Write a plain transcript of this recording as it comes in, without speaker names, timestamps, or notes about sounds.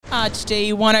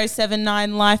HD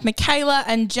 1079 Live. Michaela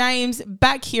and James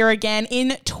back here again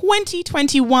in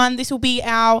 2021. This will be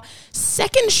our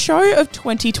second show of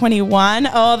 2021.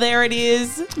 Oh, there it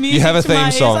is. Music You have a to my theme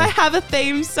ears. song. I have a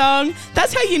theme song.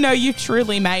 That's how you know you've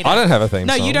truly made it. I don't have a theme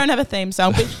No, song. you don't have a theme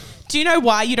song. But do you know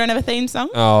why you don't have a theme song?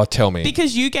 Oh, tell me.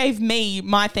 Because you gave me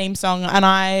my theme song and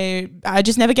I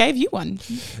just never gave you one.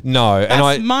 No,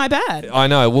 That's and my bad. I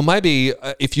know. Well, maybe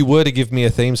if you were to give me a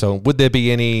theme song, would there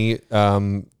be any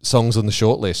songs on the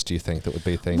short list, do you think, that would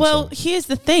be a theme Well, song? here's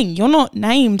the thing. You're not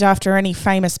named after any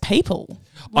famous people.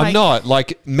 I'm not.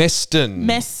 Like Meston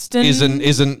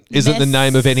isn't the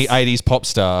name of any 80s pop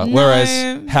star, No.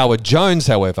 whereas Howard Jones,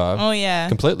 however, Oh yeah,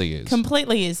 completely is.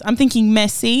 Completely is. I'm thinking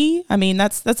Messi. I mean,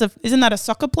 isn't that a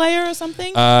soccer player or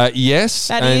something? Yes,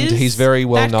 That and is. he's very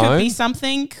well that known. Could be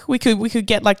something. We could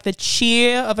get like the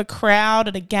cheer of a crowd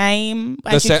at a game.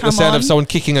 The sound of someone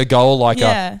kicking a goal, like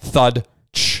Yeah. a thud.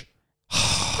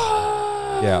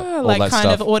 Yeah, all like that kind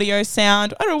stuff. of audio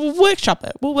sound. I don't know. We'll workshop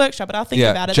it. I'll think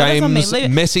about it. James That's on me.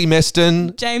 Leave it. Messi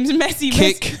Meston James Messi.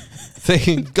 kick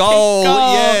thing goal.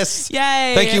 Goal. Yes.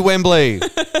 Yay. Thank you, Wembley.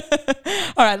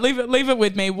 All right, leave it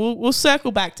with me. We'll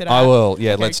circle back to that. I will.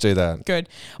 Yeah, Okay. let's do that. Good.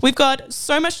 We've got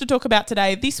so much to talk about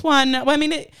today. This one, well, I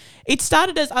mean, it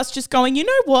started as us just going, you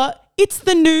know what? It's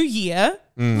the new year.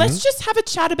 Let's just have a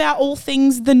chat about all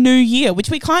things the new year, which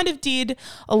we kind of did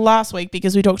last week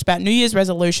because we talked about New Year's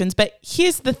resolutions. But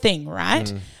here's the thing,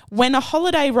 right? When a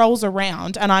holiday rolls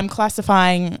around, and I'm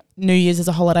classifying New Year's as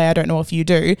a holiday, I don't know if you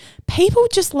do, people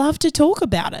just love to talk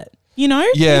about it. You know?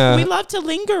 Yeah. We love to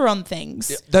linger on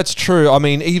things. That's true. I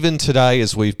mean, even today,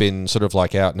 as we've been sort of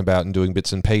like out and about and doing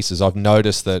bits and pieces, I've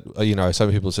noticed that,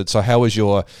 some people said, so how was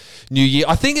your New Year?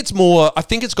 I think it's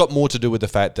got more to do with the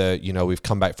fact that, we've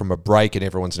come back from a break and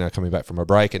everyone's now coming back from a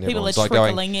break and People are everyone's like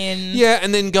trickling going, in. yeah,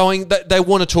 and then they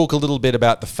want to talk a little bit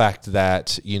about the fact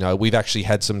that, we've actually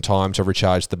had some time to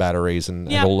recharge the batteries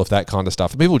and all of that kind of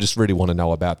stuff. People just really want to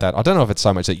know about that. I don't know if it's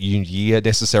so much that New Year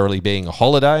necessarily being a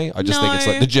holiday. I just think it's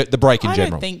like the break in general. I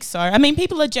don't think so. I mean,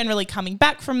 people are generally coming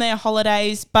back from their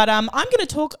holidays, but I'm going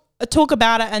to talk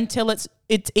about it until it's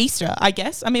Easter, I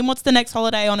guess. I mean, what's the next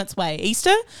holiday on its way?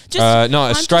 Easter?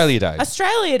 Australia Day.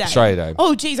 Australia Day. Australia Day.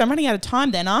 Oh, geez, I'm running out of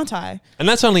time then, aren't I? And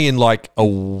that's only in like a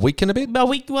week and a bit?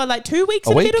 Like 2 weeks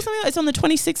and a bit or something. It's on the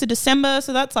 26th of December,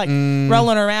 so that's like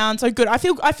rolling around. So good. I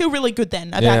feel really good then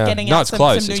about getting out some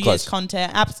New Year's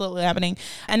content. Absolutely happening.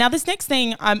 And now this next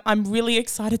thing I'm really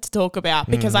excited to talk about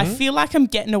because I feel like I'm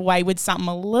getting away with something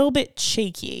a little bit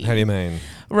cheeky. How do you mean?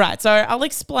 Right, so I'll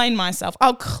explain myself.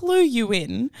 I'll clue you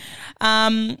in.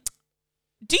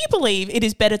 Do you believe it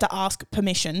is better to ask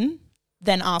permission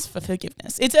than ask for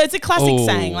forgiveness? It's a classic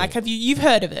saying. Like, you've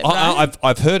heard of it, right?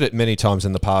 I've heard it many times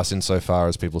in the past, insofar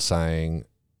as people say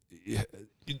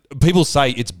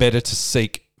it's better to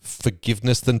seek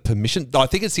forgiveness than permission. I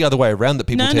think it's the other way around that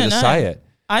people tend to say it.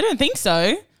 I don't think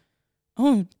so.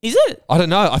 Oh, is it? I don't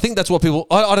know. I think that's what people.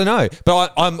 I don't know.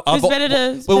 But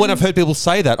when I've heard people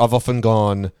say that, I've often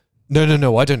gone,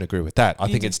 no, I don't agree with that. I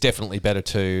think it's definitely better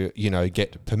to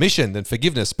get permission than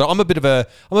forgiveness. But I'm a bit of a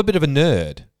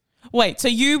nerd. Wait, so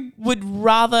you would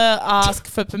rather ask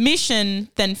for permission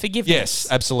than forgiveness? Yes,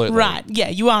 absolutely. Right. Yeah,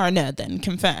 you are a nerd then,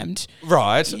 confirmed.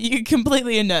 Right. You're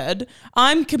completely a nerd.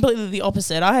 I'm completely the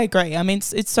opposite. I agree. I mean,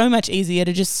 it's so much easier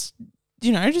to just go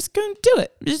and do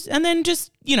it. And then deal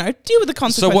with the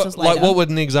consequences later. What would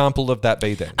an example of that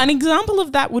be then? An example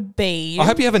of that would be... I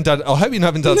hope you haven't done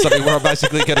something where I'm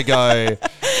basically going to go,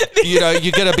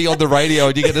 you're going to be on the radio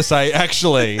and you're going to say,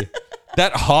 actually,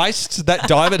 that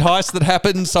diamond heist that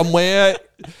happened somewhere,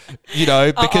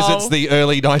 because it's the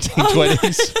early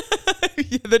 1920s.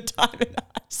 Yeah, the diamond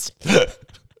heist.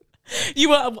 You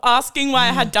were asking why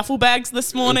I had duffel bags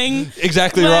this morning.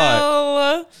 Exactly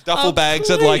right. Duffel bags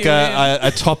and like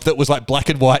a top that was like black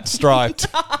and white striped.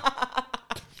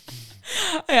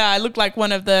 Yeah, I look like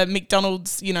one of the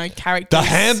McDonald's, characters. The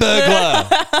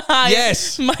Hamburglar.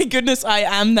 Yes. My goodness, I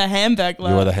am the Hamburglar.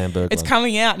 You are the Hamburglar. It's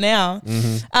coming out now.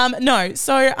 No,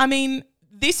 so, I mean,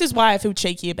 this is why I feel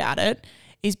cheeky about it,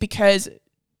 is because...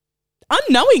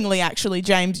 unknowingly, actually,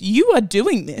 James, you are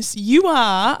doing this. You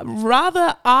are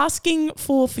rather asking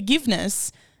for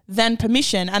forgiveness than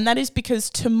permission, and that is because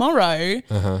tomorrow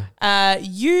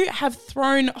you have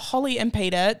thrown Holly and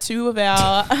Peter, two of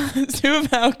our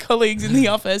colleagues in the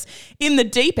office, in the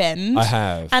deep end. I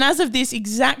have. And as of this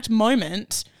exact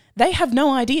moment, they have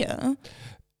no idea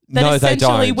that no,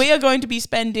 essentially they don't. we are going to be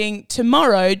spending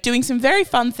tomorrow doing some very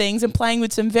fun things and playing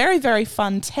with some very, very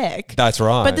fun tech. That's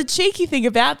right. But the cheeky thing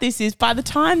about this is by the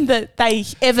time that they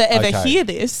ever Okay. hear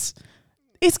this,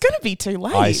 it's going to be too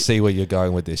late. I see where you're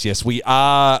going with this. Yes, we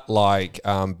are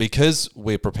because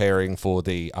we're preparing for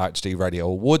the RHD Radio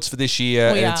Awards for this year,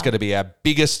 and it's going to be our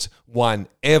biggest one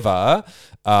ever.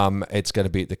 It's going to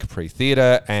be at the Capri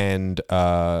Theatre, and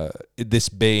this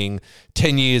being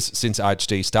 10 years since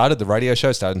RHD started, the radio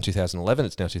show started in 2011.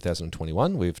 It's now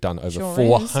 2021. We've done over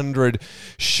 400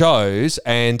 shows,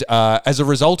 and as a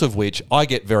result of which, I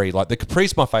get very the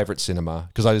Capri's my favourite cinema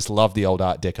because I just love the old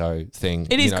Art Deco thing.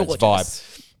 It is gorgeous.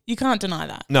 Vibe. You can't deny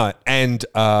that. No, and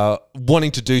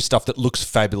wanting to do stuff that looks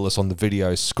fabulous on the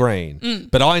video screen.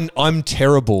 But I'm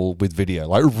terrible with video,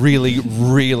 really,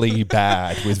 really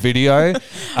bad with video.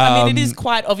 I mean, it is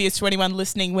quite obvious to anyone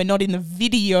listening, we're not in the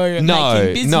video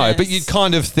making business. No, but you'd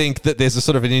kind of think that there's a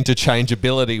sort of an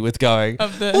interchangeability with going,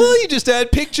 well, you just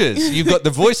add pictures. You've got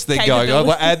the voice thing going,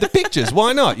 well, add the pictures.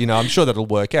 Why not? I'm sure that'll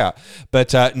work out.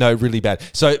 But no, really bad.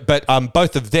 So, but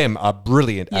both of them are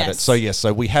brilliant at it. So, yes,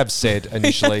 so we have said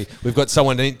initially, we've got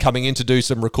someone coming in to do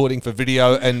some recording for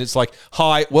video, and it's like,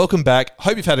 hi, welcome back.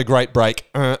 Hope you've had a great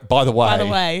break. By the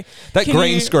way, that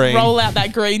green screen. Roll out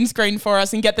that green screen for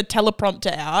us and get the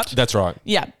teleprompter out. That's right.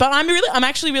 Yeah, but I'm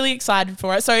actually really excited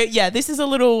for it. So yeah, this is a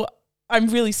little. I'm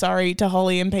really sorry to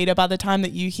Holly and Peter. By the time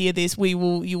that you hear this,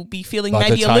 you'll be feeling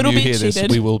maybe a little bit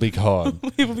cheated. We will be gone.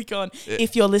 We will be gone.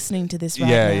 If you're listening to this right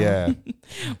now. Yeah.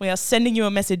 We are sending you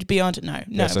a message beyond. No.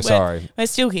 Yeah, so sorry. We're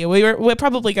still here. We're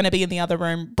probably going to be in the other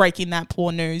room breaking that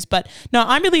poor news. But no,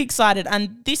 I'm really excited.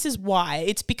 And this is why.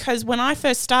 It's because when I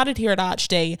first started here at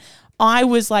ArchD, I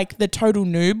was the total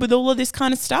noob with all of this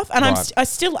kind of stuff. And I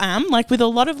still am, with a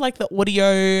lot of the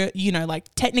audio,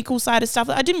 technical side of stuff.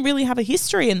 I didn't really have a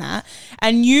history in that.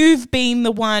 And you've been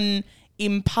the one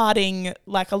imparting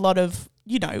a lot of,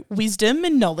 wisdom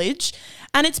and knowledge.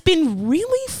 And it's been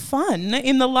really fun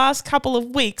in the last couple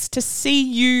of weeks to see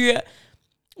you,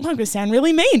 I'm going to sound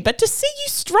really mean, but to see you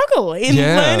struggle in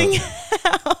learning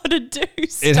how to do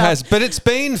stuff. It has, but it's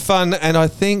been fun. And I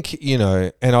think,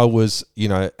 and I was,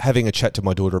 having a chat to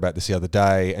my daughter about this the other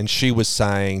day, and she was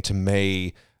saying to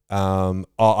me,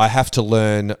 I have to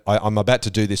learn, I'm about to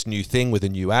do this new thing with a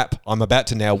new app. I'm about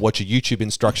to now watch a YouTube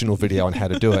instructional video on how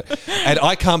to do it. And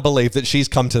I can't believe that she's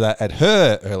come to that at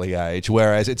her early age,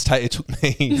 whereas it took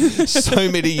me so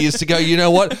many years to go, you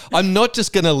know what? I'm not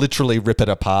just going to literally rip it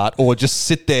apart or just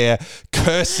sit there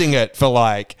cursing it for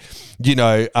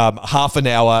half an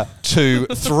hour to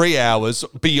 3 hours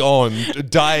beyond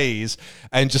days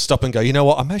and just stop and go, you know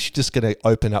what? I'm actually just going to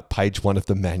open up page 1 of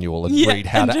the manual and read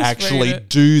how to actually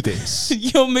do this.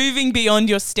 You're moving beyond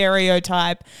your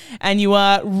stereotype and you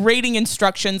are reading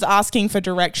instructions, asking for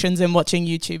directions and watching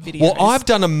YouTube videos. Well, I've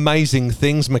done amazing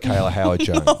things, Michaela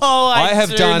Howard-Jones.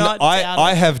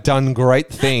 I have done great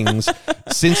things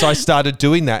since I started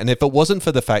doing that. And if it wasn't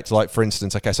for the fact, for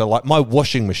instance, my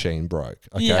washing machine broke.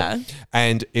 Okay. Yeah.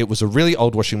 And it was a really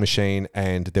old washing machine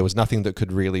and there was nothing that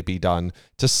could really be done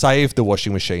to save the washing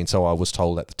machine, so I was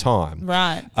told at the time.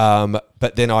 Right.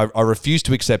 But then I refused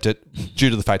to accept it due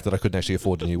to the fact that I couldn't actually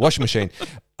afford a new washing machine.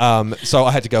 So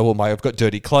I had to go, I've got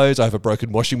dirty clothes, I have a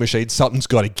broken washing machine, something's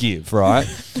got to give, right?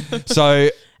 So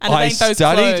and I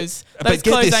studied. Those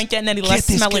clothes ain't getting any less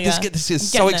smelly. This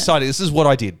is so exciting. This is what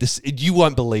I did. You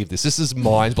won't believe this. This is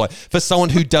mind-blowing for someone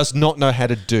who does not know how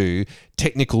to do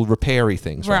technical repairy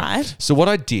things. Right. So what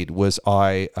I did was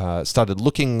I started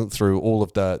looking through all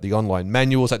of the online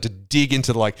manuals. I had to dig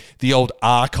into the old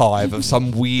archive of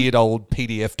some weird old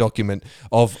PDF document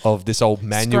of this old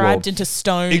manual. Scribed into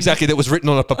stone. Exactly. That was written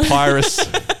on a papyrus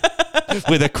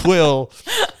with a quill.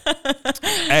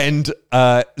 And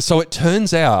so it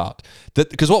turns out that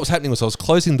because what was happening was I was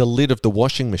closing the lid of the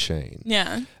washing machine.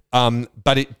 Yeah.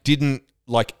 But it didn't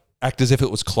act as if it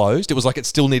was closed. It was it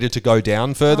still needed to go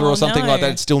down further or something like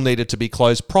that. It still needed to be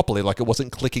closed properly. It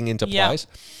wasn't clicking into place.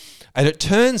 And it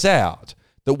turns out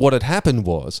that what had happened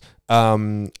was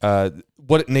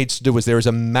what it needs to do is there is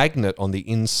a magnet on the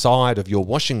inside of your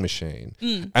washing machine.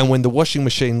 And when the washing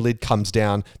machine lid comes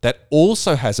down, that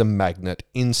also has a magnet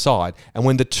inside. And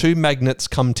when the two magnets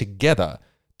come together,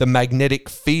 the magnetic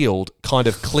field kind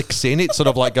of clicks in. It sort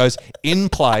of goes in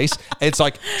place. It's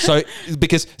so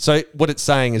what it's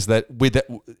saying is that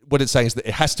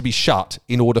it has to be shut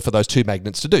in order for those two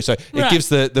magnets to do. So it gives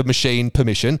the machine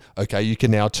permission. Okay, you can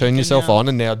now turn yourself on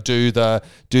and now do the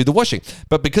washing.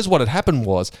 But because what had happened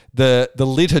was the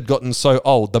lid had gotten so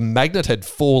old, the magnet had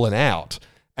fallen out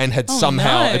and had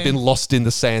had been lost in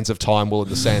the sands of time, in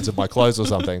the sands of my clothes or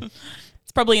something.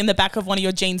 It's probably in the back of one of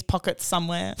your jeans pockets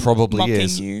somewhere. Probably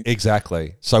is. You.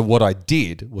 Exactly. So what I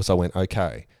did was I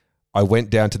went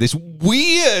down to this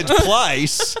weird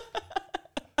place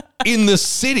in the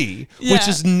city, Yeah. which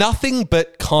is nothing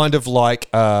but kind of like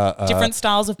Different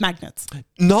styles of magnets.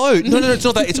 No, it's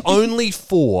not that. It's only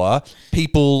for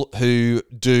people who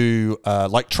do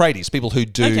like tradies, people who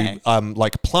do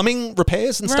like plumbing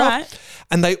repairs and Right. stuff.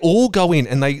 And they all go in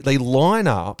and they line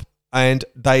up and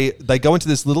they go into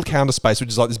this little counter space, which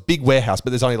is like this big warehouse,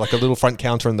 but there's only like a little front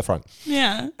counter in the front.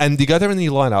 Yeah. And you go there and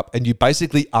you line up and you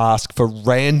basically ask for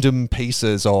random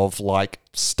pieces of like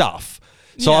stuff.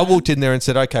 So I walked in there and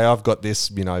said, okay, I've got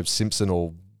this, Simpson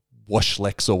or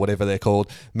Washlex or whatever they're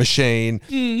called machine.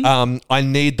 I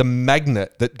need the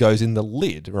magnet that goes in the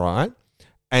lid, right?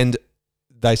 And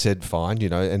they said, fine,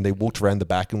 and they walked around the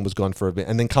back and was gone for a bit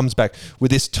and then comes back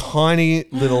with this tiny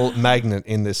little magnet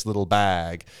in this little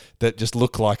bag that just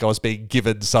looked like I was being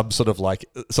given some sort of like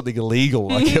something illegal.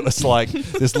 Like it was like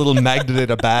this little magnet in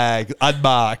a bag,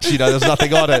 unmarked, there's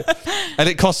nothing on it. And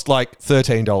it cost like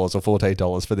 $13 or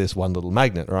 $14 for this one little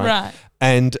magnet, right? Right.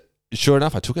 And sure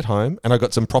enough, I took it home and I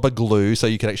got some proper glue so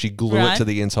you could actually glue it Right. to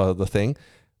the inside of the thing.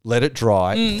 Let it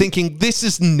dry, thinking this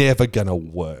is never going to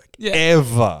work,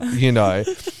 ever,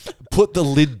 Put the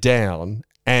lid down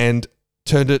and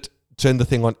turned the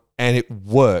thing on and it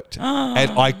worked.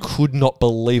 And I could not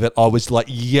believe it. I was like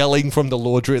yelling from the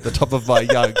laundry at the top of my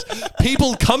lungs.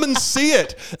 People, come and see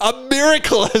it. A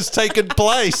miracle has taken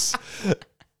place.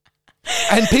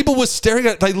 And people were staring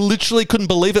at it. They literally couldn't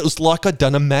believe it. It was like I'd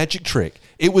done a magic trick.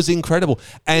 It was incredible.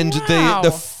 And Wow.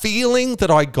 the feeling that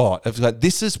I got of like,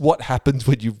 this is what happens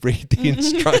when you read the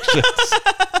instructions.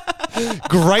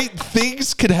 Great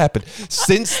things can happen.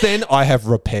 Since then, I have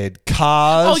repaired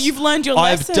cars. Oh, you've learned your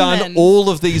lesson I've done then. all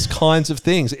of these kinds of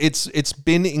things. It's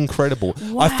been incredible.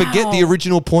 I forget the Wow.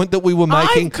 original point that we were I've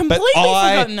making, but completely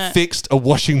forgotten I it. fixed a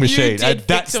washing You machine. did And fix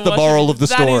that's a the washing moral of the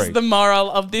machine. story. That is the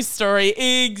moral of this story.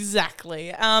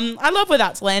 Exactly. I love where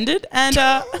that's landed. And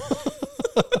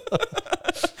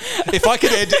If I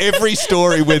could end every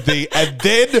story with and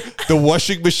then the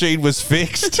washing machine was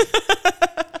fixed,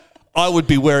 I would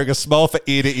be wearing a smile from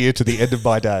ear to ear to the end of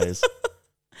my days.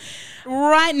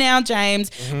 right now,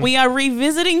 James, we are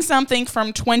revisiting something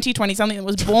from 2020, something that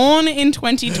was born in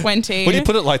 2020. When you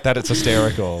put it like that, it's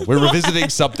hysterical. We're revisiting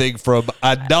something from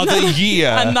another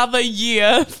year. Another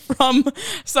year from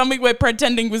something we're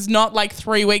pretending was not like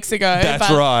 3 weeks ago. That's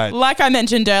But right. Like I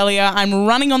mentioned earlier, I'm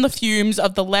running on the fumes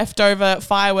of the leftover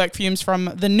firework fumes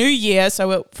from the new year,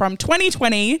 from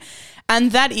 2020.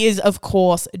 And that is, of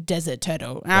course, Desert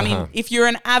Turtle. I mean, if you're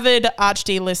an avid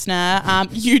ArchD listener,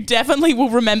 you definitely will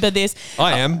remember this.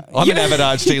 I am. I'm an avid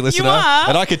RHD listener. are.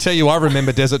 And I can tell you I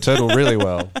remember Desert Turtle really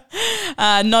well.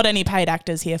 Not any paid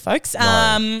actors here, folks.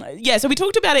 No. Yeah, so we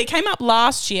talked about it. It came up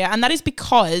last year, and that is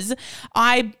because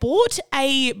I bought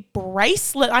a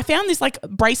bracelet. I found this like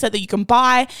bracelet that you can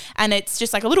buy, and it's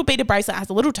just like a little beaded bracelet, has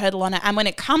a little turtle on it. And when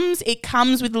it comes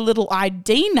with a little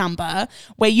ID number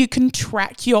where you can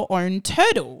track your own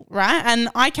turtle, right? And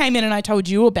I came in and I told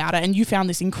you about it, and you found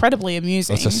this incredibly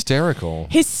amusing. It's hysterical.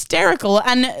 Hysterical.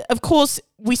 And of course,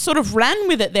 we sort of ran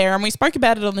with it there and we spoke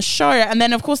about it on the show. And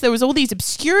then, of course, there was all these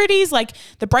obscurities. Like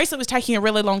the bracelet was taking a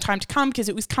really long time to come because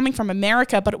it was coming from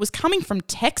America, but it was coming from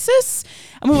Texas.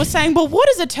 And we were saying, well, what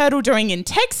is a turtle doing in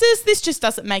Texas? This just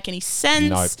doesn't make any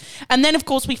sense. Nope. And then, of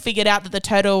course, we figured out that the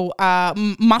turtle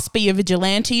must be a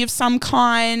vigilante of some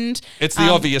kind. It's the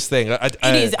obvious thing. It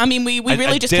is. I mean, we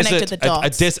really just connected the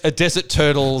dots. A desert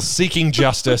turtle seeking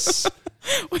justice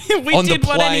we on did the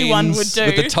what anyone would plains do.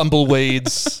 with the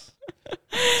tumbleweeds.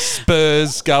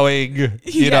 Spurs going,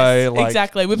 Yes,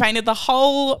 exactly. We painted the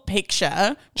whole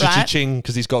picture, right? ching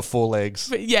because he's got 4 legs.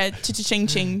 But yeah, ching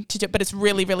ching, but it's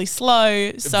really, really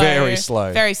slow. So Very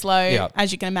slow. Very slow. Yeah.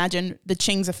 As you can imagine, the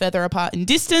chings are further apart in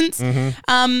distance.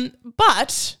 Mm-hmm.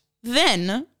 But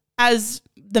then, as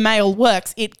the mail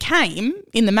works, it came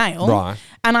in the mail, Right.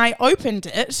 and I opened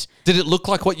it. Did it look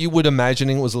like what you would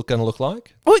imagining it was going to look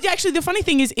like? Well, actually, the funny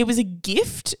thing is, it was a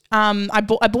gift. I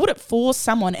bought it for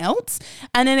someone else,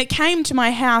 and then it came to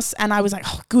my house, and I was like,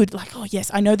 "Oh, good! Like, oh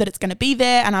yes, I know that it's going to be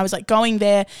there." And I was like, going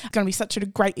there, going to be such a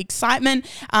great excitement.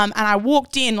 And I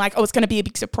walked in like, "Oh, it's going to be a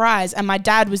big surprise." And my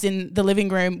dad was in the living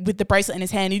room with the bracelet in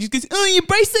his hand. He just goes, "Oh, your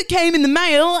bracelet came in the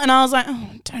mail," and I was like, "Oh,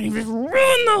 don't even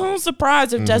ruin the whole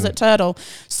surprise of Desert Turtle."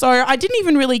 So I didn't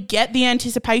even really get the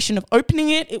anticipation of opening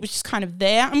it. It was just kind of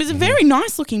there. I mean, it's a very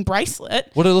nice looking bracelet.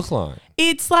 What did it look like?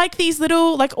 It's like these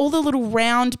little, like all the little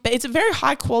round, but it's a very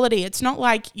high quality. It's not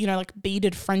like, like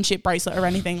beaded friendship bracelet or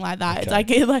anything like that.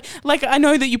 Okay. It's like I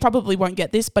know that you probably won't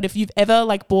get this, but if you've ever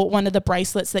like bought one of the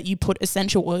bracelets that you put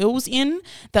essential oils in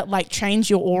that like change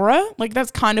your aura, like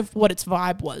that's kind of what its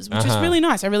vibe was, which is really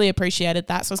nice. I really appreciated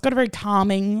that. So it's got a very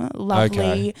calming,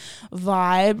 lovely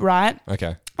vibe, right?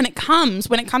 Okay. And it comes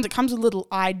with a little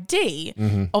ID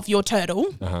of your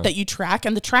turtle that you track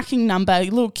and the tracking number, a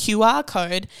little QR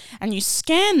code, and you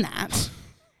scan that.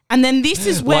 And then this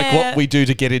is where... Like what we do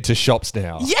to get into shops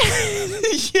now. Yeah.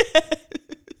 Yes.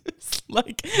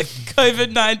 Like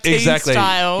COVID-19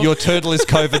 style. Your turtle is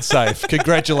COVID safe.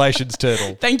 Congratulations,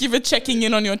 turtle. Thank you for checking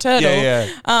in on your turtle. Yeah.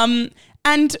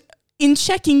 And in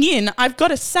checking in, I've got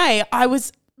to say, I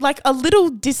was like a little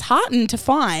disheartened to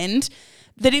find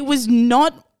that it was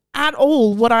not at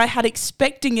all what I had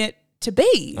expecting it to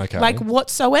be, like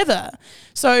whatsoever.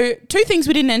 So 2 things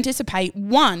we didn't anticipate.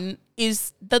 One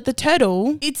is that the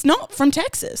turtle, it's not from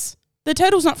Texas. The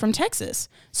turtle's not from Texas.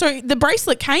 So the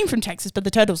bracelet came from Texas, but the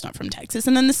turtle's not from Texas.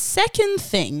 And then the second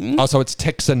thing... Oh, so it's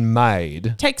Texan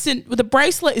made. The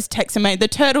bracelet is Texan made. The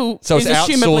turtle so is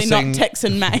assumably not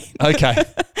Texan made. Okay.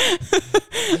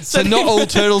 so not all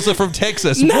turtles are from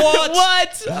Texas. No, what?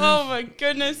 What? Oh my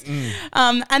goodness.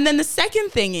 And then the second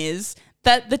thing is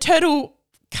that the turtle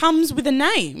comes with a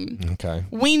name. Okay.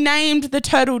 We named the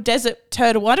turtle Desert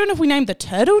Turtle. I don't know if we named the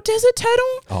turtle Desert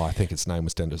Turtle. Oh, I think its name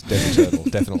was Desert Turtle.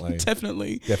 Definitely.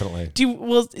 Definitely.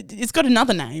 It's got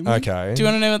another name. Okay. Do you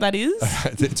want to know what that is?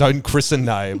 Its own christened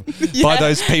name by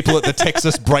those people at the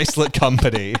Texas Bracelet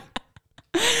Company.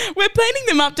 We're painting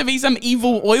them up to be some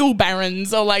evil oil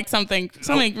barons or like something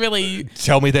really...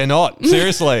 Tell me they're not.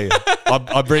 Seriously.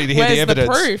 I'm ready to hear the evidence.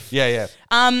 Where's the proof? Yeah.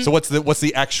 So what's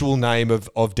the actual name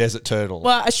of Desert Turtle?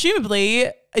 Well,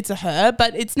 assumably it's a her,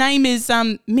 but its name is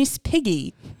Miss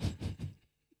Piggy.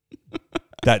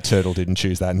 That turtle didn't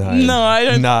choose that name. No, I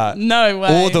don't. Nah. No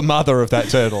way. Or the mother of that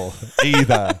turtle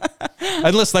either.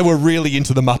 Unless they were really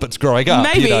into the Muppets growing up.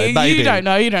 Maybe. Maybe. You don't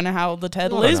know. You don't know how old the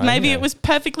turtle is. Maybe yeah. it was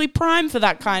perfectly primed for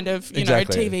that kind of,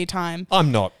 Exactly. TV time.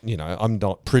 I'm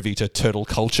not privy to turtle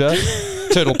culture.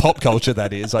 Turtle pop culture,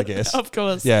 that is, I guess. Of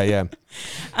course. Yeah.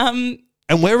 And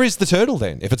where is the turtle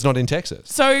then, if it's not in Texas?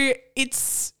 So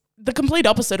it's the complete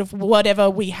opposite of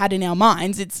whatever we had in our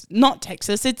minds. It's not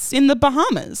Texas. It's in the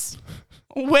Bahamas.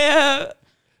 Where...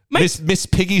 Miss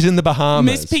Piggy's in the Bahamas.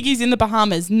 Miss Piggy's in the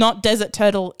Bahamas, not Desert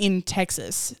Turtle in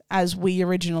Texas, as we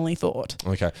originally thought.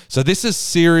 Okay. So this is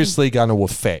seriously going to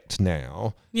affect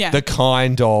now the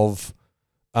kind of...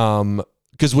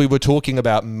 because we were talking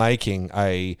about making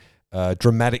a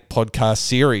dramatic podcast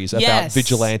series about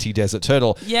Vigilante Desert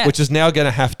Turtle, which is now going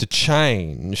to have to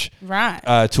change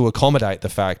to accommodate the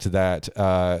fact that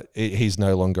he's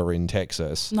no longer in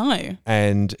Texas. No.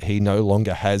 And he no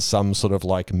longer has some sort of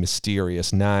like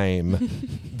mysterious name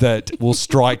that will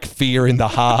strike fear in the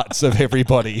hearts of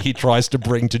everybody he tries to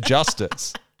bring to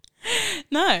justice.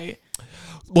 No.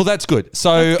 Well, that's good.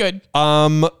 So, that's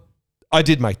good. I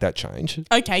did make that change.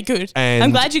 Okay, good. And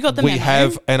I'm glad you got the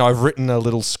memo. And I've written a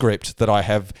little script that I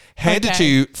have handed to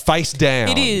you face down.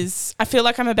 It is. I feel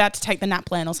like I'm about to take the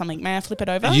NAPLAN or something. May I flip it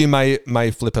over? You may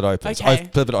flip it open. Okay. I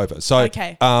flip it over. So,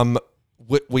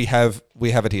 we have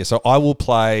it here. So I will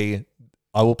play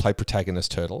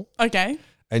protagonist turtle. Okay.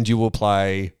 And you will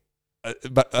play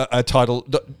a title.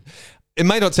 It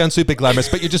may not sound super glamorous,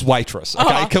 but you're just waitress.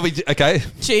 Okay, can we? Okay.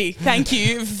 Gee, thank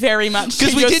you very much.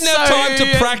 Because we didn't have time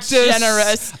to practice.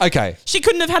 Generous. Okay. She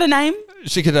couldn't have had a name.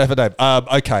 She could have a name.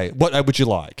 Okay. What would you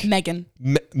like? Megan.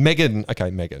 Megan.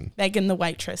 Okay, Megan. Megan the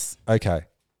waitress. Okay.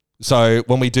 So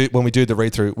when we do the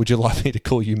read through, would you like me to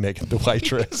call you Megan the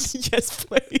waitress? Yes,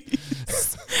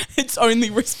 please. It's only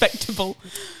respectable.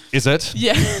 Is it?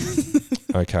 Yeah.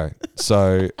 Okay.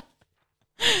 So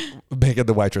Megan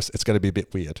the waitress. It's going to be a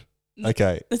bit weird.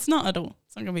 Okay. It's not at all.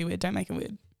 It's not going to be weird. Don't make it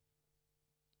weird.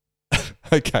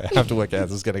 Okay. I have to work out how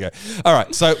this is going to go. All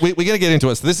right. So we're going to get into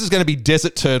it. So this is going to be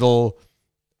Desert Turtle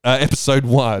episode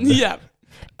 1. Yeah.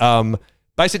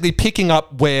 Basically picking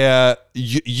up where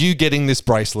you getting this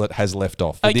bracelet has left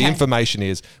off. But the information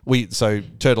is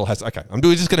Turtle has... Okay.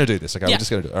 We're just going to do this. Okay. We're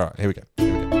just going to do it. All right. Here we go.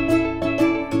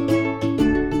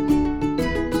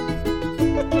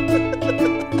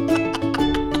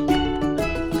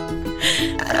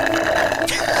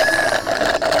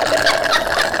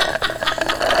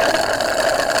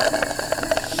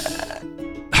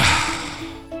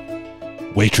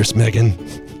 Waitress Megan.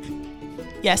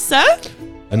 Yes, sir?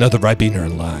 Another Ribena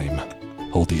and lime.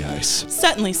 Hold the ice.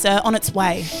 Certainly, sir. On its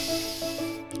way.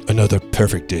 Another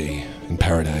perfect day in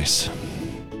paradise.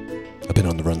 I've been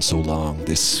on the run so long,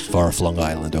 this far-flung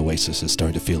island oasis is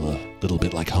starting to feel a little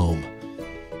bit like home.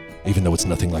 Even though it's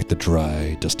nothing like the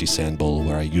dry, dusty sand bowl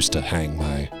where I used to hang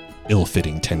my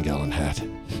ill-fitting 10-gallon hat.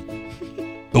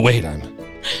 But wait, I'm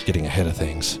getting ahead of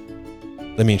things.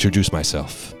 Let me introduce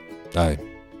myself. I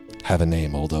have a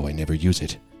name, although I never use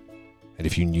it. And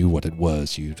if you knew what it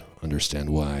was, you'd understand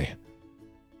why.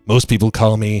 Most people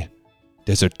call me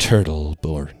Desert Turtle,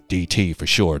 or DT for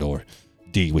short, or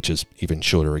D, which is even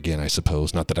shorter again, I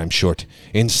suppose. Not that I'm short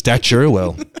in stature,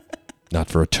 well, not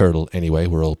for a turtle anyway.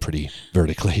 We're all pretty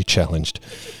vertically challenged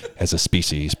as a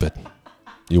species, but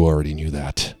you already knew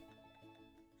that.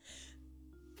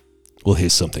 Well,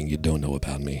 here's something you don't know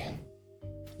about me.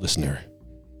 Listener,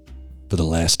 for the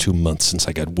last 2 months since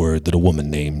I got word that a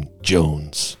woman named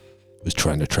Jones was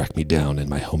trying to track me down in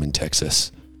my home in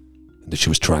Texas, and that she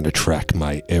was trying to track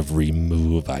my every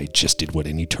move, I just did what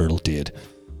any turtle did,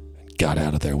 and got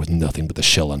out of there with nothing but the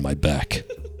shell on my back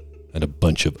and a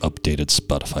bunch of updated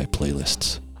Spotify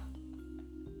playlists.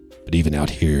 But even out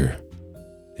here,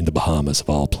 in the Bahamas of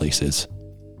all places,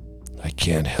 I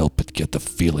can't help but get the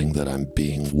feeling that I'm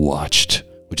being watched,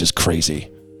 which is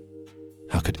crazy.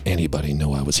 How could anybody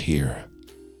know I was here?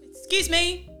 Excuse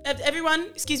me, everyone.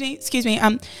 Excuse me.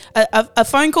 A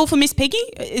phone call for Miss Piggy.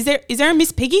 Is there a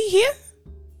Miss Piggy here?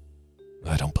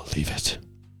 I don't believe it.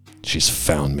 She's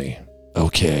found me.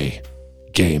 Okay,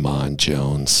 game on,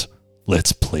 Jones.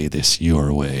 Let's play this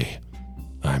your way.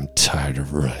 I'm tired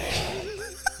of running.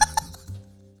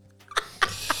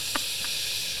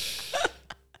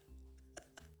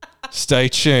 Stay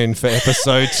tuned for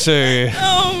episode 2.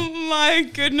 Oh my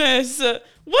goodness.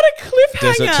 What a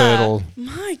cliffhanger. Desert Turtle.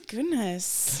 My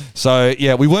goodness. So,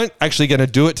 yeah, we weren't actually going to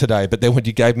do it today, but then when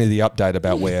you gave me the update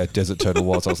about where Desert Turtle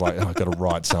was, I was like, I've got to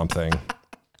write something.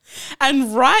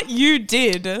 And right you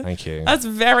did. Thank you. That's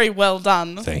very well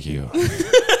done. Thank you.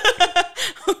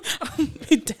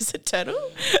 Desert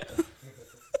Turtle?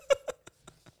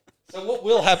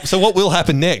 So what will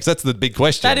happen next? That's the big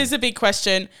question. That is a big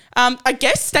question. I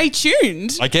guess stay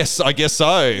tuned. I guess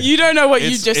so. You don't know what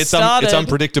you just started. It's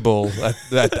unpredictable at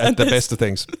the best of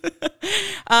things.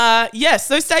 Yes,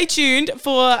 so stay tuned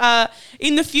for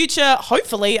in the future,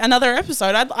 hopefully, another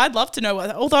episode. I'd love to know.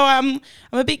 Although I'm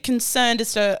a bit concerned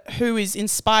as to who has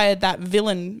inspired that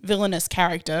villainous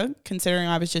character, considering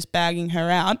I was just bagging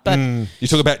her out. But you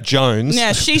talk about Jones.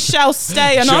 Yeah, she shall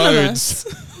stay anonymous.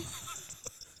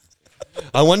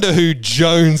 I wonder who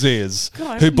Jones is,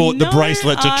 who bought the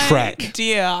bracelet to track.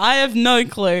 Dear, I have no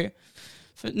clue.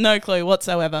 No clue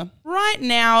whatsoever. Right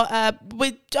now,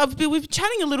 we've been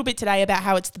chatting a little bit today about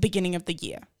how it's the beginning of the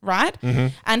year, right? Mm-hmm.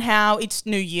 And how it's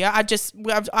New Year. I've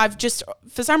just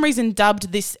for some reason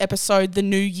dubbed this episode the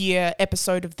New Year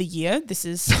episode of the year. This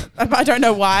is I don't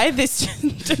know why. This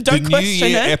don't the question New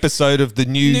Year it. episode of the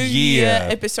New Year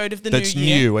episode of the that's New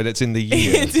Year. New and it's in the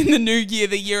year. It's in the New Year,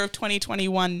 the year of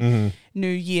 2021. Mm-hmm. New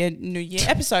Year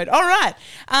episode. All right.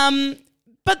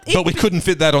 But we couldn't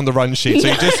fit that on the run sheet, so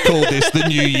you just called this the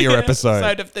New Year episode.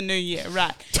 Episode of the New Year,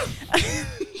 right.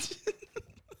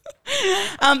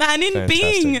 And in Fantastic.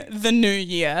 being the New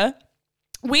Year,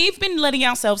 we've been letting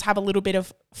ourselves have a little bit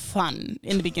of fun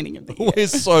in the beginning of the year. We're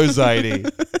so zany.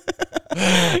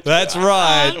 That's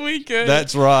right. Aren't we good?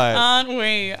 That's right. Aren't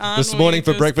we? This morning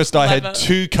for breakfast, I had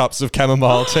 2 cups of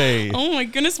chamomile tea. Oh my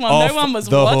goodness, no one was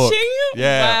the watching? hook.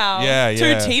 Yeah, wow.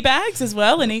 yeah. 2 tea bags as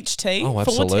well in each tea? Oh, 4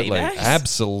 absolutely. tea bags?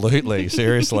 Absolutely.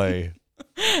 Seriously.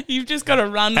 You've just got to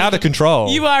run. Out of control.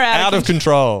 You are out of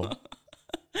control.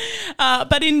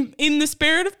 But in the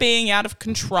spirit of being out of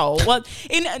control,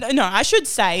 I should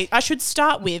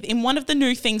start with, in one of the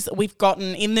new things that we've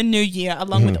gotten in the new year,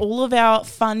 along with all of our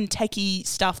fun techie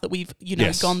stuff that we've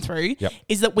gone through,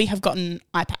 is that we have gotten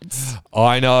iPads.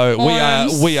 I know.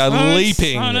 We are so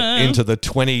leaping excited. into the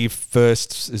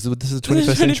 21st. This is the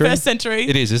 21st century? 21st century.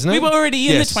 It is, isn't it? We were already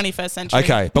in Yes. the 21st century.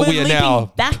 Okay, but we are leaping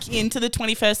now back into the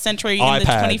 21st century iPads. in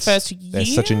the 21st year.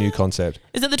 That's such a new concept.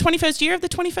 Is it the 21st year of the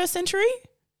 21st century?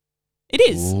 It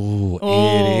is. Ooh,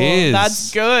 it is.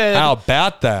 That's good. How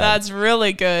about that? That's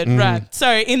really good. Right.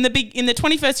 So in the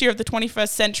 21st year of the 21st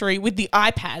century with the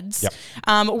iPads,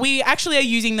 we actually are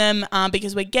using them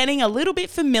because we're getting a little bit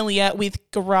familiar with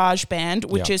GarageBand,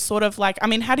 which is sort of like,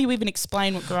 how do you even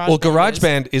explain what GarageBand is? Well,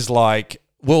 GarageBand is like,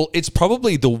 it's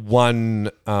probably the one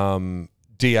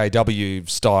DAW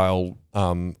style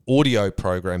audio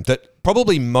program that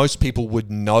probably most people would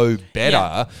know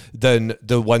better than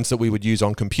the ones that we would use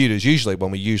on computers usually when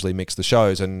we usually mix the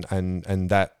shows and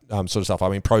that sort of stuff.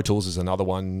 Pro Tools is another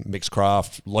one,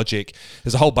 Mixcraft, Logic.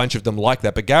 There's a whole bunch of them like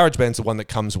that, but GarageBand's the one that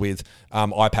comes with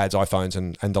iPads, iPhones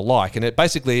and the like, and it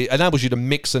basically enables you to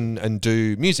mix and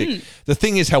do music. The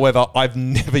thing is, however, I've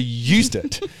never used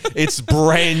it. It's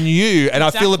brand new, and I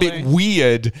feel a bit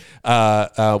weird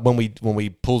when we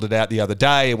pulled it out the other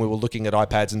day and we were looking at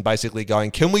iPads and basically going,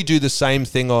 can we do the same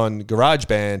thing on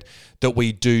GarageBand that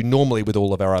we do normally with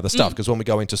all of our other stuff. Because when we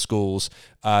go into schools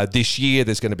this year,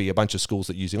 there's going to be a bunch of schools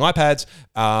that are using iPads.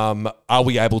 Are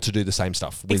we able to do the same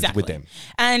stuff with them?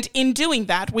 And in doing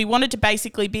that, we wanted to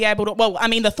basically be able to,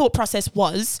 the thought process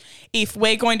was, if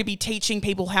we're going to be teaching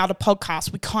people how to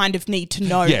podcast, we kind of need to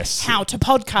know how to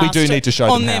podcast. We do need to show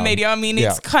on them their how. media. I mean,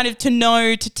 it's kind of to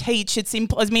know, to teach. It's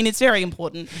very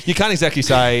important. You can't exactly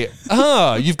say,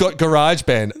 you've got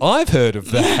GarageBand. I've heard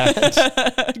of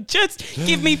that. Just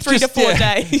give me 3 to 4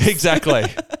 days. Exactly.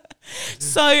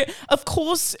 So, of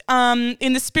course,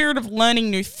 in the spirit of learning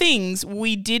new things,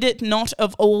 we did it not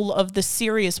of all of the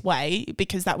serious way,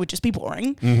 because that would just be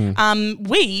boring.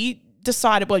 We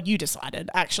decided, you decided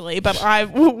actually, but I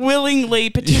willingly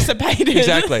participated.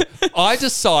 Exactly. I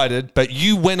decided, but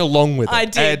you went along with it. I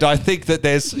did. And I think that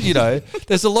there's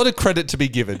a lot of credit to be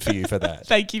given for you for that.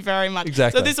 Thank you very much.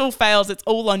 Exactly. So this all fails. It's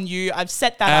all on you. I've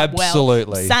set that up well.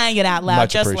 Absolutely. Saying it out loud,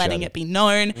 Much just letting it be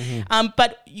known.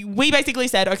 But we basically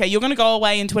said, okay, you're going to go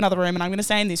away into another room and I'm going to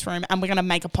stay in this room and we're going to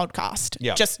make a podcast.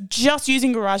 Yep. Just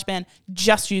using GarageBand,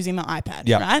 just using the iPad,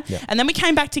 right? Yep. And then we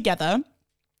came back together.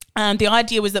 The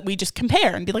idea was that we just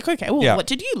compare and be like, okay, well, what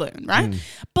did you learn, right?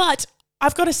 But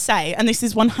I've got to say, and this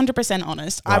is 100%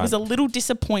 honest, I was a little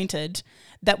disappointed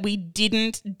that we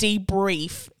didn't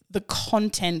debrief the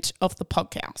content of the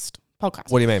podcast. What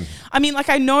do you mean? I mean,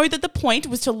 I know that the point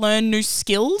was to learn new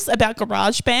skills about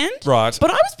GarageBand. Right. But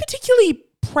I was particularly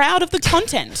proud of the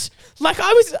content.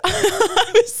 I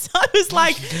was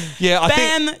like,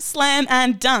 bam, slam,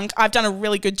 and dunk. I've done a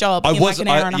really good job in an hour and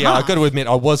a half. Yeah, I've got to admit,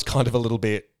 I was kind of a little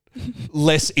bit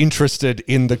less interested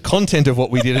in the content of what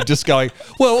we did and just going,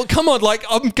 well, come on,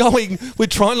 we're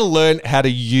trying to learn how to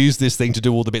use this thing to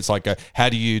do all the bits, how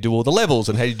do you do all the levels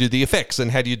and how do you do the effects and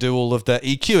how do you do all of the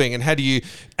EQing and how do you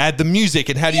add the music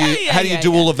and how do you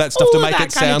do all of that stuff to make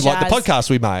it sound like the podcast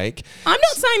we make. I'm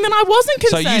not saying that I wasn't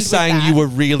concerned. So you're saying you were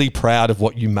really proud of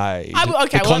what you made,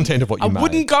 content of what you made. I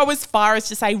wouldn't go as far as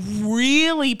to say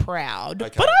really proud,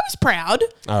 but I was proud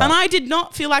and I did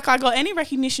not feel like I got any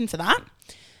recognition for that.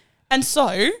 And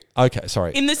so,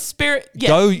 in the spirit,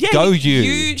 go you.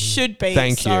 You should be.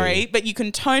 Thank you. But you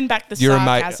can tone back the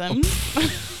sarcasm.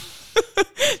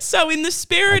 So, in the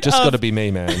spirit just got to be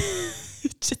me, man.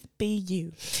 Just be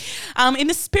you. In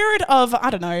the spirit of, I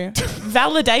don't know,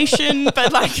 validation,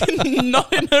 but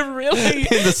not in a really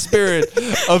in the spirit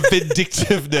of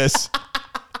vindictiveness.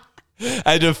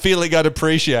 And of feeling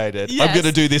unappreciated. Yes. I'm going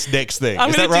to do this next thing.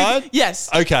 Is that right?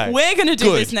 Yes. Okay. We're going to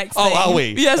do this next thing. Oh, are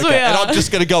we? Yes, we are. And I'm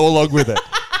just going to go along with it.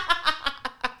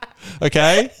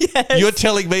 Okay? Yes. You're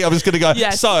telling me I'm just going to go,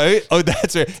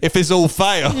 that's it. If this all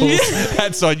fails,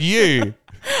 that's on you.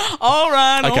 All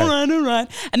right.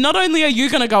 And not only are you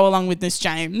going to go along with this,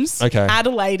 James,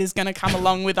 Adelaide is going to come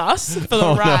along with us for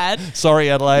the ride. No.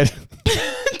 Sorry, Adelaide.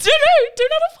 Do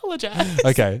not apologize.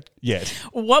 Okay, yet.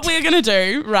 What we're going to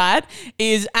do, right,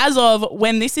 is as of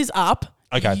when this is up,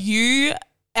 you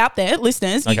out there,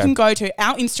 listeners, you can go to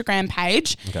our Instagram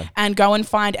page and go and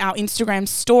find our Instagram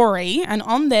story. And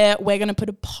on there, we're going to put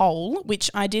a poll, which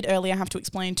I did earlier have to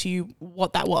explain to you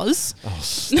what that was.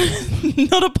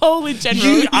 Not a poll in general.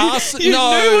 You asked, you knew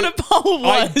what a poll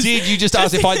was. I did. You just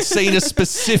asked if I'd seen a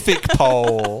specific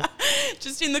poll.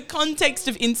 Just in the context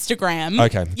of Instagram.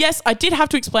 Okay. Yes, I did have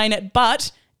to explain it,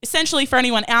 but essentially for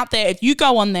anyone out there, if you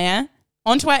go on there,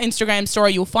 onto our Instagram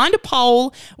story, you'll find a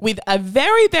poll with a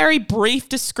very, very brief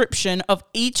description of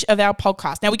each of our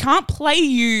podcasts. Now, we can't play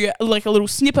you a little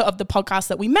snippet of the podcast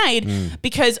that we made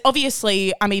because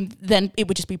obviously, then it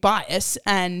would just be bias.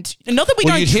 And not that we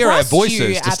don't trust you, you'd hear our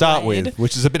voices Adelaide. to start with,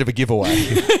 which is a bit of a giveaway.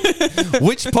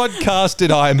 Which podcast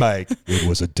did I make? It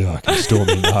was a dark and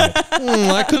stormy night.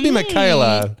 That could be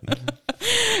Michaela.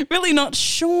 Really not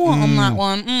sure on that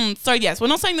one. So, yes, we're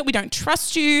not saying that we don't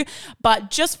trust you,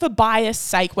 but just for bias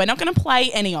sake, we're not going to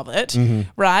play any of it,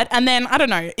 right? And then, I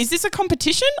don't know, is this a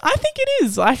competition? I think it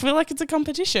is. I feel like it's a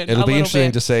competition. It'll be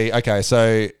interesting to see. Okay,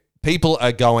 so people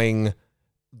are going,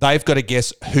 they've got to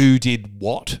guess who did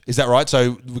what. Is that right?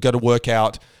 So we've got to work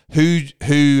out who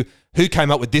came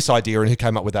up with this idea and who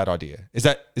came up with that idea. Is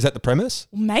that the premise?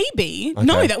 Maybe. Okay.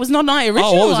 No, that was not my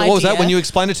original idea. What was that? When you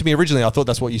explained it to me originally, I thought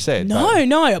that's what you said.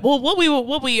 No. Well,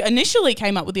 what we initially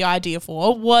came up with the idea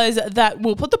for was that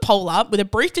we'll put the poll up with a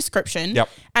brief description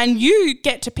and you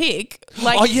get to pick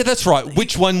oh yeah, that's right.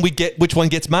 Which one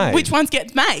gets made. Which ones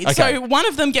get made. Okay. So one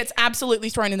of them gets absolutely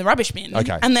thrown in the rubbish bin.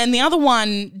 Okay. And then the other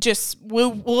one just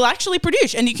we'll actually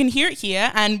produce and you can hear it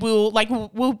here and we'll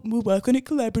work on it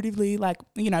collaboratively.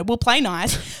 We'll play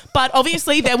nice. But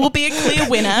obviously there will be a clear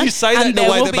winner. You say that and in a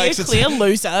there way will that be makes a it clear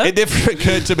loser. It never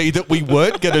occurred to me that we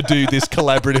weren't going to do this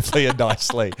collaboratively and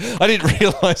nicely. I didn't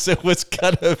realise it was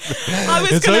kind of.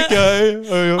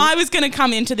 Okay. I was going to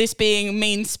come into this being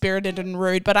mean-spirited and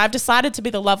rude, but I've decided to be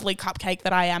the lovely cupcake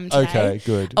that I am today. Okay,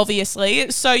 good. Obviously.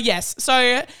 So, yes.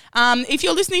 So, if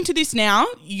you're listening to this now,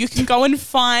 you can go and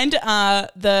find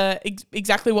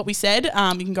exactly what we said.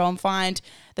 You can go and find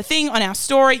the thing on our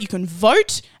story. You can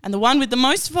vote, and the one with the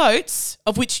most votes,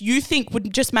 of which you think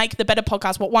would just make the better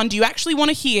podcast, what one do you actually want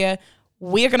to hear?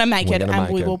 We're going to make it,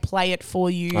 and we will play it for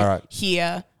you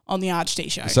here on the ArchD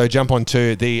Show. So jump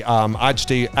onto the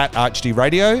ArchD at ArchD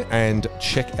Radio and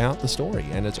check out the story,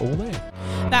 and it's all there.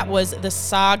 That was The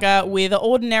Saga with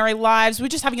Ordinary Lives. We're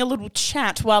just having a little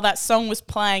chat while that song was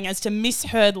playing as to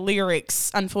misheard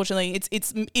lyrics. Unfortunately, it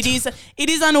is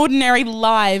Unordinary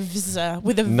Lives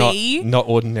with a V. Not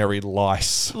ordinary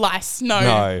lice. Lice,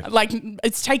 no. Like,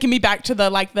 it's taken me back to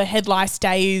the head lice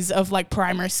days of like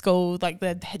primary school, like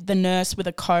the nurse with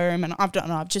a comb, and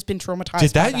I've just been traumatized.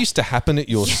 Did that used to happen at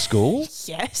your school?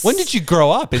 Yes. When did you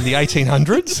grow up? In the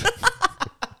 1800s?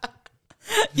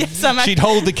 Yes, she'd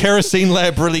hold the kerosene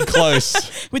lamp really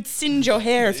close. Would singe your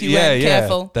hair if you weren't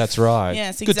careful. That's right.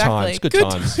 Yes, exactly. Good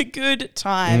times. Good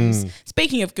times.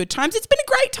 Speaking of good times, it's been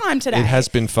a great time today. It has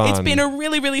been fun. It's been a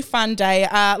really, really fun day.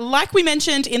 Like we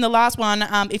mentioned in the last one,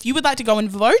 if you would like to go and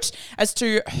vote as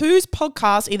to whose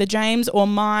podcast, either James or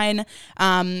mine,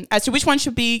 as to which one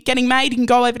should be getting made, you can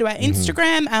go over to our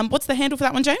Instagram. What's the handle for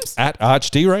that one, James? At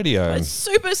ArchD Radio. It's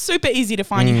super, super easy to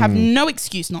find. You have no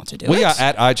excuse not to do it. We are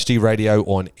at ArchD Radio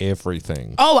on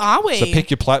everything. Oh, are we? So pick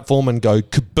your platform and go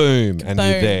kaboom, and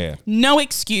you're there. No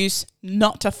excuse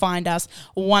not to find us,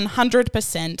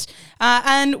 100%.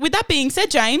 And with that being said,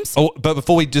 James. Oh, but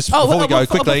before we go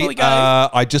quickly,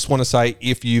 I just want to say,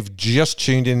 if you've just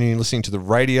tuned in and you're listening to the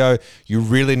radio, you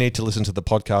really need to listen to the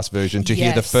podcast version to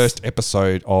hear the first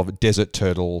episode of Desert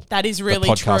Turtle. That is really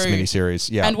the podcast true.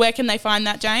 Miniseries. Yeah. And where can they find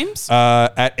that, James?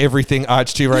 At everything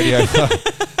ArchD Radio.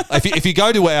 If you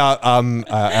go to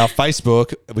our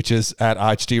Facebook, which is at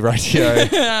ArchD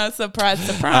Radio,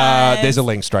 surprise, there's a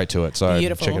link straight to it. So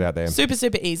Beautiful. Check it out there. Super,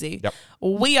 super easy. Yep.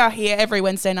 We are here every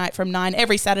Wednesday night from 9,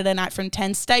 every Saturday night from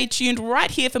 10. Stay tuned right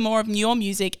here for more of your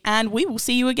music, and we will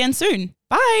see you again soon.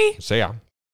 Bye. See ya.